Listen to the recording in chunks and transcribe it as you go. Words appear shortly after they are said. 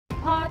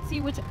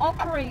community which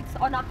operates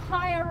on a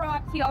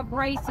hierarchy of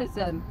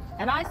racism.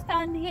 And I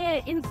stand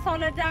here in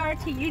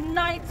solidarity,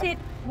 united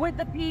with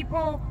the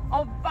people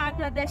of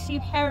Bangladeshi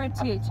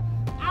heritage.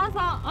 As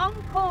our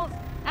uncles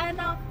and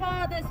our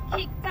fathers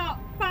kicked out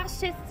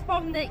fascists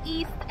from the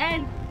East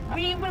End,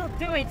 we will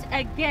do it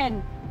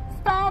again.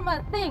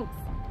 Starmer thinks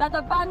that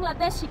the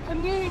Bangladeshi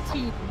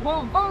community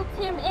will vote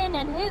him in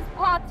and his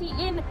party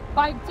in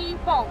by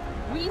default.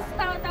 We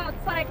stand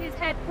outside his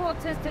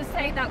headquarters to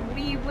say that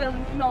we will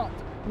not.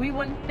 We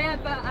will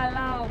never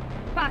allow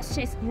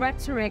fascist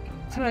rhetoric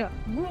to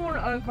rule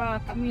over our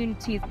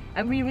communities,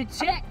 and we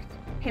reject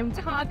him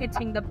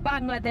targeting the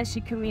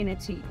Bangladeshi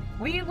community.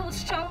 We will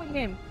show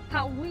him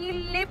how we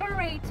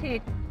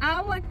liberated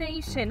our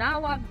nation,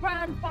 our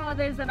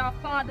grandfathers and our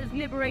fathers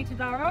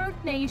liberated our own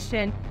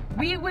nation.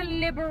 We will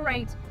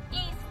liberate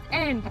East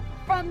End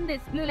from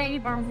this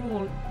Labour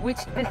rule,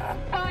 which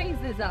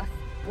despises us,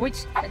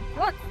 which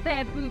puts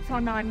their boots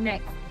on our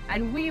necks,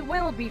 and we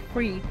will be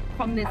free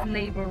from this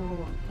Labour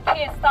rule.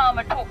 Here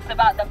Starmer talks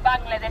about the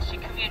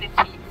Bangladeshi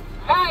community.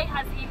 Why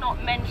has he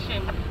not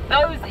mentioned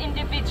those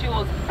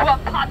individuals who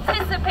have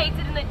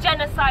participated in the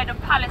genocide of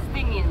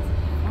Palestinians?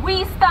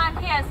 We stand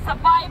here as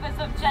survivors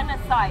of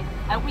genocide,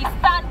 and we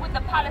stand with the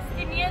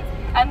Palestinians,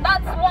 and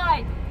that's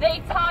why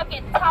they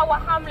target Tower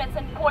Hamlets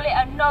and call it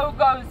a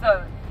no-go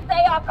zone.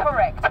 They are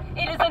correct.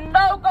 It is a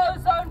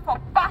no-go zone for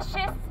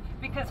fascists,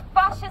 because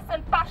fascists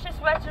and fascist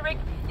rhetoric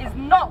is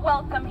not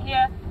welcome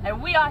here,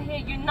 and we are here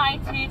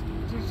united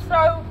to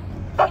show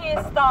Keir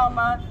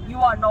Starmer, you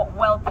are not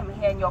welcome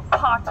here and your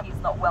party is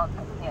not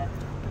welcome here.